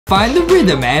find the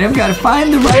rhythm, Adam. Gotta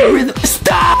find the right rhythm.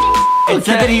 Stop! It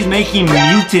said that he's making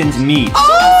mutant meat.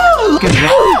 Oh! Look at that.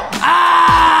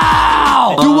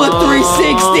 Ow! Do a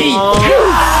 360.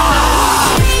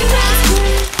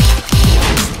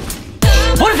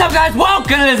 What is up, guys?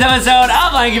 Welcome to this episode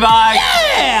of LankyBox.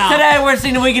 Yeah! Today we're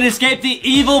seeing if we can escape the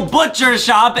evil butcher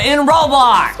shop in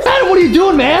Roblox. Adam, what are you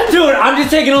doing, man? Dude, I'm just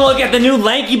taking a look at the new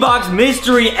LankyBox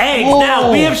mystery eggs. Whoa. Now,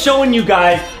 we have shown you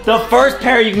guys the first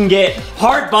pair you can get,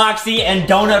 Heart Boxy and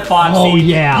Donut Foxy. Oh,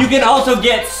 yeah. You can also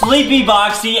get Sleepy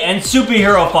Boxy and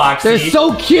Superhero Foxy. They're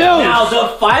so cute. Now,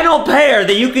 the final pair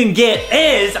that you can get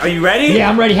is, are you ready? Yeah,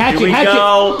 I'm ready. Hatchet, Here we hatchet.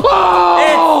 go.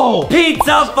 Oh! It's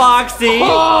Pizza Foxy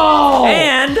Oh!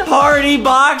 and Party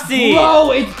Boxy.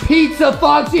 Bro, it's Pizza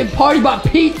Foxy and Party Bot.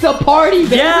 Pizza Party,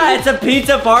 baby. Yeah, it's a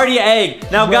Pizza Party egg.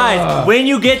 Now, guys, when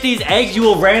you get these eggs, you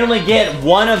will randomly get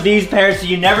one of these pairs, so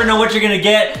you never know what you're gonna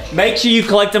get. Make sure you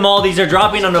collect them all. These are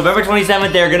dropping on November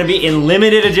 27th. They're gonna be in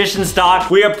limited edition stock.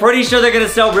 We are pretty sure they're gonna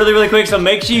sell really, really quick, so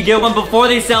make sure you get one before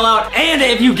they sell out. And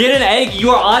if you get an egg, you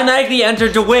are automatically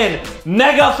entered to win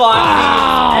Mega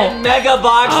Foxy and Mega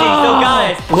Boxy. So,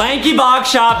 guys,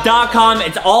 LankyBoxShop.com.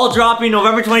 It's all dropping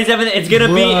November 27th. It's gonna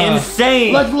be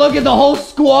insane. Let's look at the whole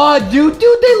squad, dude.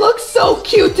 Dude, they look so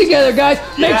cute together, guys.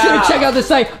 Make sure to check out the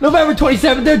site. November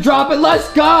 27th, they're dropping. Let's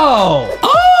go.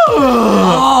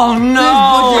 Oh,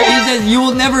 no. This butcher, he says you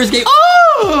will never escape.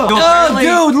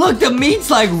 Dude, look, the meat's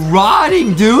like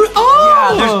rotting, dude.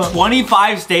 Yeah, there's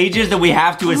 25 stages that we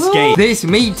have to escape. This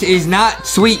meat is not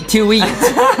sweet to eat.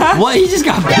 What? He just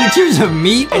got pictures of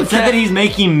meat? It said that he's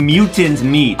making mutant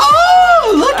meat.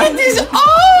 Oh, look at this.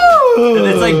 And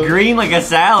it's like green like a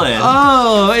salad.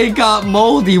 Oh, it got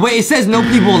moldy. Wait, it says no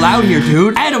people allowed here,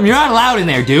 dude. Adam, you're not allowed in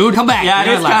there, dude. Come back. Yeah,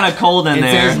 it's kind of cold in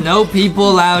there. There's no people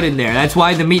allowed in there. That's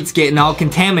why the meat's getting all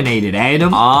contaminated,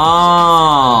 Adam.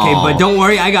 Oh. Okay, but don't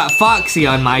worry. I got Foxy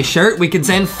on my shirt. We can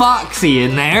send Foxy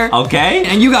in there. Okay.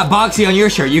 And you got Boxy on your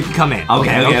shirt. You can come in.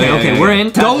 Okay. We're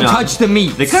in. Don't touch the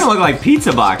meat. They kind of look like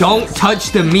pizza boxes. Don't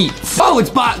touch the meats. Oh, it's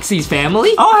Boxy's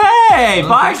family. Oh, hey,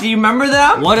 Boxy, you remember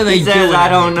them? What are they doing? Says, I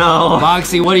don't know.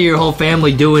 Boxy, what are your whole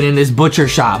family doing in this butcher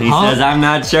shop? He says, I'm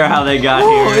not sure how they got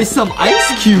here. It's some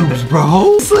ice cubes,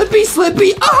 bro. Slippy.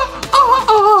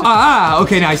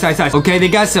 Okay, nice. Okay, they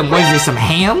got some, what is this, some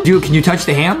ham? Dude, can you touch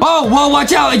the ham? Oh, whoa,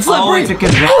 watch out, it's slippery. Oh, it's a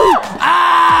conveyor.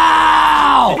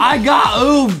 Ow! I got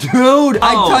oofed, dude.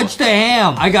 I touched the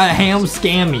ham. I got a ham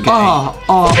scammy.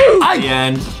 The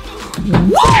end.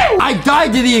 Whoa! I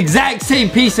died to the exact same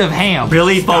piece of ham.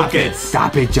 Really focus.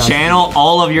 Stop it, Justin. Channel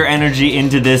all of your energy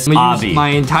into this Use obby. my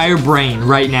entire brain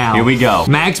right now. Here we go.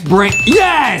 Max brain.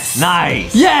 Yes!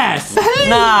 Nice. Yes!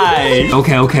 Nice.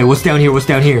 Okay, what's down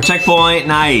here? Checkpoint,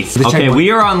 nice. Okay, checkpoint.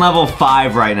 we are on level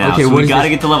 5 right now, Okay, so what we is gotta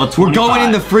this? get to level 25. We're going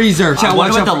in the freezer. I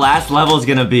wonder what the last level is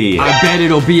gonna be. I bet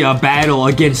it'll be a battle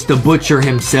against the butcher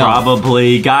himself.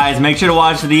 Probably. Guys, make sure to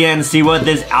watch to the end, see what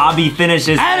this obby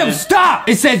finishes. Adam, stop!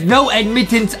 It says no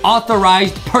admittance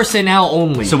authorized personnel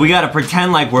only. So we gotta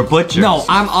pretend like we're butchers. No,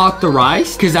 I'm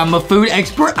authorized because I'm a food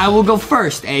expert. I will go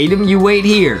first, Adam. You wait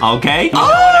here. Okay. You know when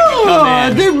I can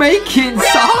come in. They're making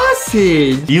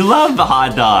sausage. You love the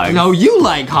hot dogs. No, you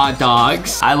like hot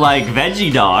dogs. I like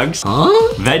veggie dogs.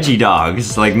 Huh? Veggie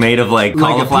dogs, like made of like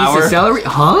cauliflower. Like a piece of celery?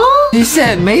 Huh? You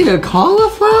said made of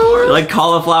cauliflower? Like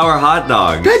cauliflower hot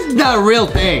dogs. That's not a real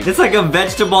thing. It's like a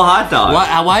vegetable hot dog.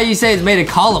 Why do you say it's made of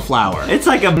cauliflower? It's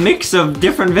like a mix of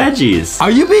different veggies.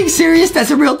 Are you being serious? That's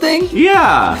a real thing?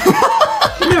 Yeah.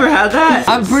 You never had that?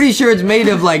 I'm pretty sure it's made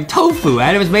of like tofu.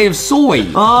 Adam, it's made of soy.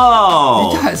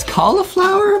 Oh. It's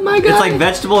cauliflower, my guy? It's like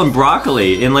vegetable and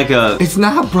broccoli in like a... It's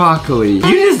not broccoli. You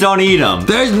just don't eat them.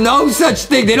 There's no such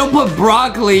thing. They don't put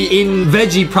broccoli in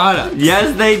veggie products.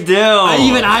 Yes, they do.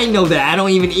 Even I know that. I don't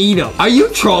even eat them. Are you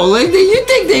trolling? Do you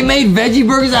think they made veggie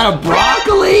burgers out of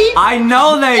broccoli? I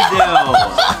know they do.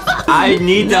 I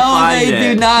need to find it. No,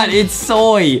 they do not. It's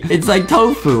soy. It's like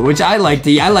tofu, which I like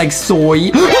to eat. I like soy.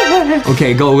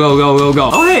 Okay, go.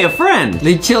 Oh, hey, a friend.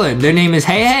 They chilling. Their name is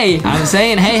Hey Hey. I'm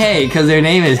saying Hey Hey because their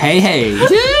name is Hey Hey.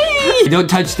 Don't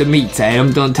touch the meats,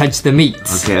 Adam. Don't touch the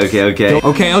meats. Okay.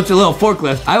 Okay, it's a little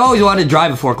forklift. I've always wanted to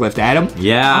drive a forklift, Adam.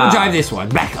 Yeah. I'm gonna drive this one.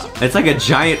 Back up. It's like a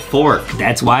giant fork.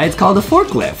 That's why it's called a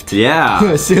forklift.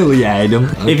 Yeah. Silly, Adam.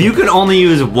 Okay. If you could only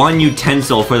use one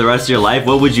utensil for the rest of your life,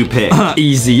 what would you pick?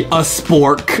 Easy. A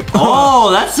spork.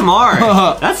 Oh, that's smart.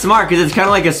 That's smart because it's kind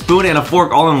of like a spoon and a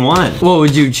fork all in one. What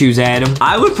would you choose, Adam?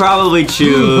 I would probably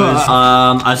choose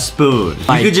a spoon.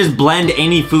 You could just blend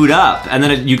any food up and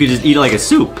then you could just eat it like a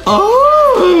soup.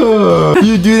 Oh,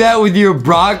 you do that with your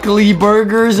broccoli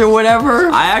burgers or whatever?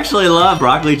 I actually love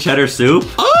broccoli cheddar soup.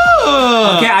 Oh,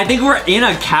 Okay, I think we're in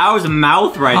a cow's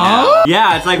mouth right now.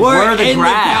 Yeah, it's like we're the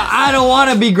grass. I don't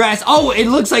want to be grass. Oh, it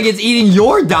looks like it's eating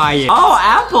your diet. Oh,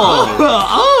 apple.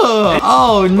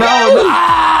 Oh, no.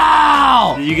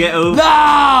 Ow! Did you get oofed?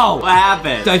 No! What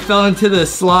happened? I fell into the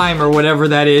slime or whatever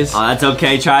that is. Oh, that's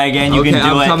okay. Try again. You can do it.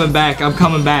 I'm coming back. I'm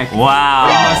coming back. Wow.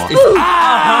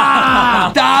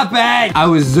 Stop it! I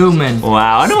was zooming.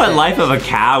 Wow. I wonder what life of a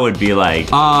cow would be like.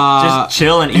 Just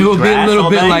chill and eat grass. It would be a little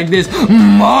bit like this. Do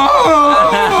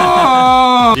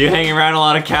you hang around a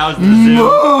lot of cows in the zoo?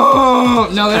 No,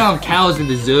 they don't have cows in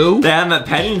the zoo. They have them at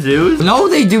petting zoos? No,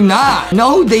 they do not.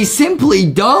 No, they simply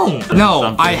don't.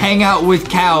 No, I hang out with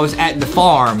cows at the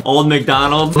farm. Old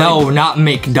McDonald's? No, not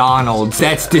McDonald's.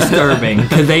 That's disturbing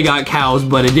because they got cows,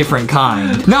 but a different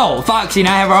kind. No, Foxy and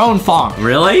I have our own farm.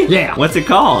 Really? Yeah. What's it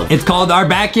called? It's called our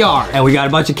backyard. And we got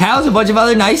a bunch of cows and a bunch of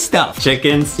other nice stuff.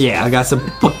 Chickens? Yeah, I got some...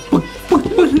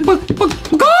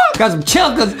 Got some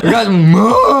chilkas. Got some...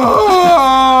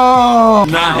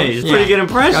 Nice. Pretty good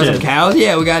impression. Got some cows.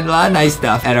 Yeah, we got a lot of nice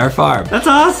stuff at our farm. That's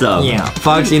awesome. Yeah.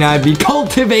 Foxy and I be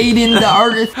cultivating the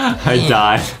earth. I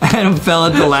died. Adam fell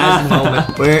at the last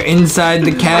moment. We're inside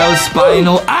the cow's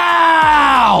spinal.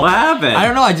 Ow! What happened? I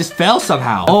don't know. I just fell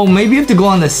somehow. Oh, maybe you have to go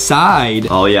on the side.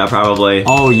 Oh, yeah, probably.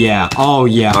 Oh, yeah. Oh,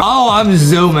 yeah. Oh, I'm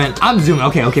zooming. I'm zooming.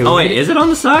 Okay. Oh, wait. Is it on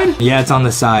the side? Yeah, it's on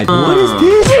the side. What is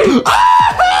this?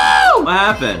 What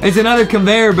happened? It's another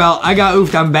conveyor belt. I got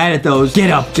oofed. I'm bad at those. Get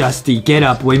up, Justy. Get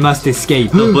up. We must escape.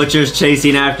 The butcher's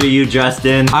chasing after you,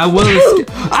 Justin. I will escape.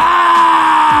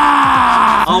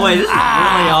 Ah! Oh, wait. This is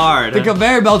really hard. The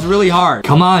conveyor belt's really hard.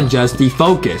 Come on, Justy.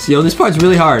 Focus. Yo, this part's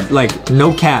really hard. Like,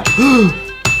 no cap.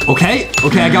 Okay,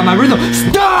 I got my rhythm.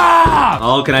 Stop!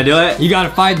 Oh, can I do it? You gotta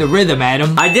find the rhythm,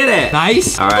 Adam. I did it.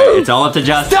 Nice. All right, it's all up to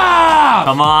Justin. Stop!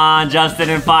 Come on,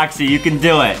 Justin and Foxy, you can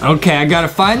do it. Okay, I gotta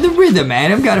find the rhythm,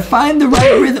 Adam. Gotta find the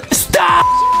right rhythm. Stop!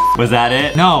 Was that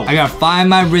it? No, I gotta find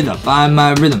my rhythm. Find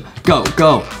my rhythm. Go.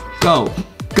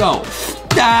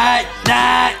 Yeah!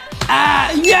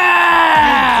 You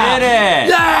did it.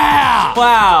 Yeah!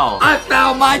 Wow. I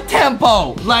found my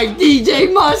tempo, like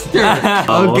DJ Mustard.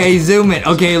 Okay, zoom in.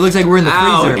 Okay, it looks like we're in the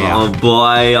freezer. Oh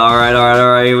boy. All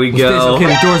right, here we go. Okay,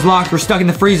 the door's locked. We're stuck in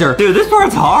the freezer. Dude, this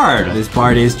part's hard. This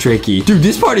part is tricky. Dude,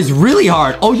 this part is really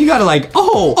hard. Oh, you gotta like,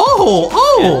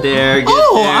 Get there,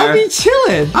 I'll be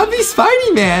chilling. I'll be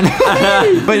Spidey Man.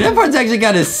 But that part's actually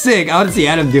kind of sick. I want to see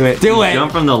Adam do it. Do it.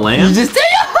 Jump from the lamp? You just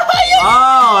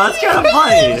Oh, that's kind of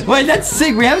funny. Wait, that's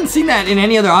sick. We haven't seen that in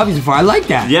any other obbies before. I like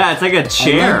that. Yeah, it's like a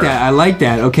chair. I like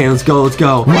that. Okay, let's go.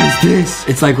 What is this?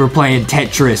 It's like we're playing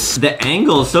Tetris. The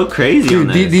angle is so crazy on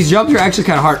this. These jumps are actually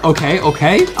kind of hard. Okay. Oh,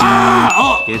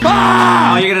 you're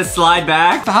gonna slide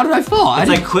back? How did I fall? It's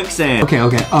like quicksand. Okay.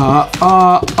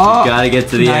 Gotta get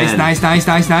to the end. Nice.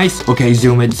 Okay,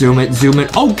 zoom it.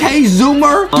 Okay,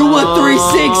 zoomer. Do a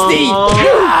 360.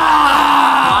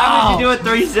 Why would you do a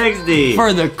 360?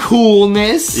 For the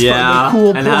coolness. Yeah. For the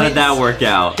cool and how did that work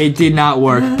out? It did not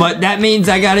work, but that means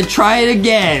I gotta try it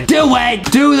again. Do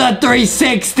it. Do the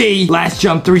 360. Last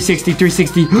jump,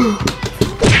 360.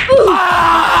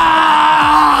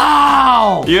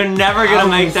 Ow! You're never gonna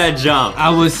make that jump. I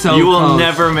was so You will close.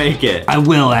 never make it. I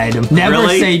will, Adam. Never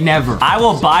Really? say never. I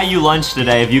will buy you lunch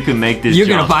today if you can make this You're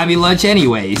jump. gonna buy me lunch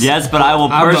anyways. Yes, but I will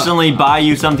personally buy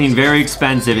you something very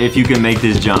expensive if you can make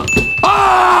this jump.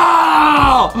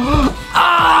 Oh!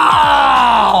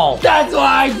 That's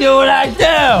why I do what I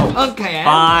do. Okay,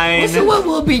 Adam. Fine. So what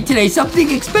will it be today? Something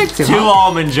expensive. 2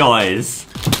 almond joys.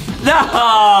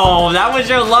 No, that was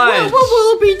your lunch. What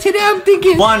will it be today? I'm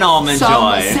thinking 1 almond some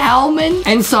joy. salmon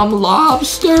and some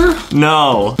lobster.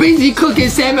 No. Busy cooking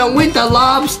salmon with the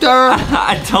lobster.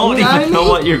 I don't even know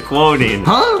what you're quoting.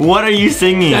 Huh? What are you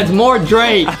singing? That's more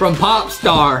Drake from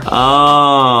Popstar.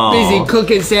 Oh. Busy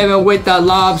cooking salmon with the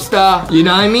lobster. You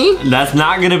know what I mean? That's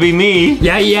not gonna be me.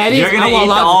 Yeah, it is. You're gonna eat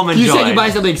the almond You joy. said you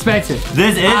buy something expensive.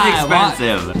 This is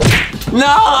expensive. No!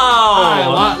 I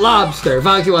want lobster.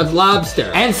 Foxy wants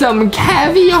lobster. And some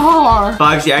caviar.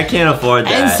 Foxy, I can't afford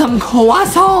that. And some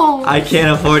croissants. I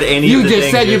can't afford any of You the just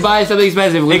things said you buy something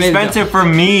expensive. expensive for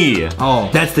me. Oh,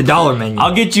 that's the dollar menu.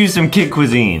 I'll get you some Kid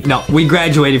Cuisine. No, we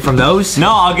graduated from those.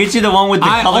 No, I'll get you the one with the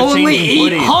I color only changing eat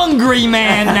pudding. hungry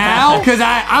man now because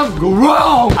I'm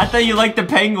grown. I thought you liked the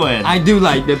penguin. I do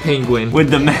like the penguin. With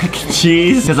the mac and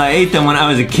cheese. Because I ate them when I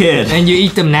was a kid. And you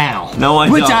eat them now. No, I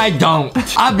Which don't. I don't.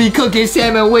 I be cooking pocket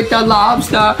salmon with the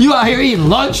lobster. You out here eating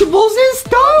Lunchables and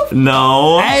stuff?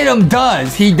 No. Adam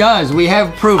does. He does. We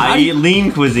have proof. I eat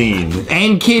lean cuisine.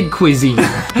 And kid cuisine.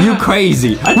 You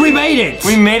crazy. We made it.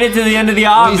 We made it to the end of the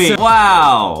obby.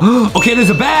 Wow. Okay, there's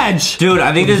a badge. Dude,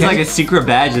 I think there's like a secret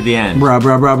badge at the end.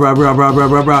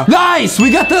 Bruh. Nice.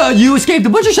 We got the you escaped the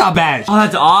butcher shop badge. Oh,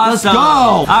 that's awesome. Let's go.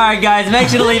 All right, guys, make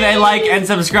sure to leave a like and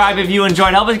subscribe if you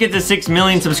enjoyed. Help us get to 6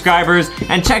 million subscribers.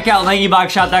 And check out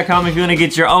LankyBoxShop.com if you want to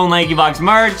get your own LankyBox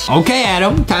merch. Okay,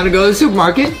 Adam, time to go to the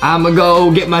supermarket. I'm gonna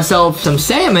go get myself some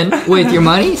salmon with your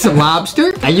money, some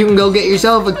lobster, and you can go get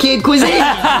yourself a kid cuisine.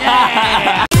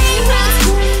 Yeah.